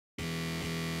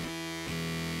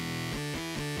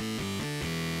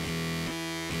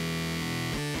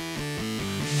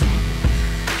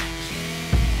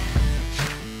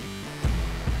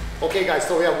Okay guys,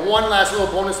 so we have one last little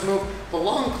bonus move. The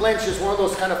long clinch is one of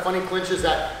those kind of funny clinches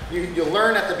that you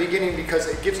learn at the beginning because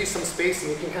it gives you some space and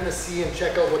you can kind of see and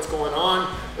check out what's going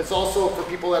on. It's also for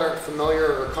people that aren't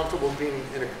familiar or comfortable being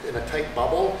in a tight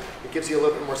bubble. It gives you a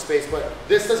little bit more space, but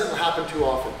this doesn't happen too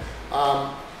often.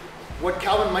 What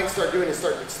Calvin might start doing is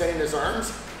start extending his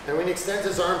arms, and when he extends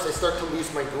his arms, I start to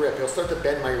lose my grip. He'll start to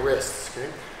bend my wrists, okay?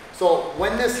 So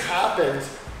when this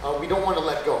happens, we don't want to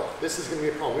let go. This is going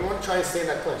to be a problem. We want to try and stay in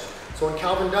that clinch. So when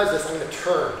Calvin does this, I'm going to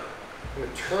turn. I'm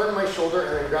going to turn my shoulder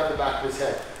and then grab the back of his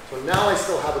head. So now I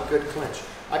still have a good clinch.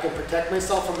 I can protect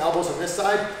myself from elbows on this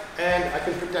side, and I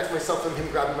can protect myself from him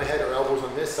grabbing my head or elbows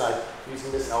on this side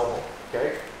using this elbow,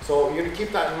 okay? So you're going to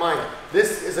keep that in mind.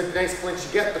 This is a nice clinch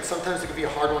to get, but sometimes it can be a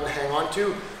hard one to hang on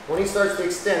to. When he starts to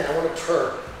extend, I want to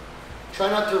turn. Try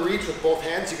not to reach with both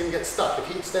hands. You can get stuck. If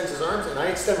he extends his arms and I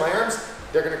extend my arms,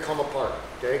 they're going to come apart,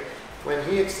 okay? When I'm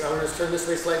going to turn this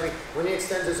way slightly. When he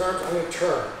extends his arms, I'm going to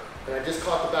turn. And I just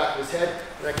caught the back of his head,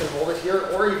 and I can hold it here,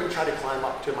 or even try to climb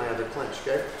up to my other clinch,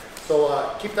 okay?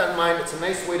 So keep that in mind. It's a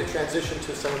nice way to transition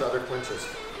to some of the other clinches.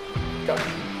 Go.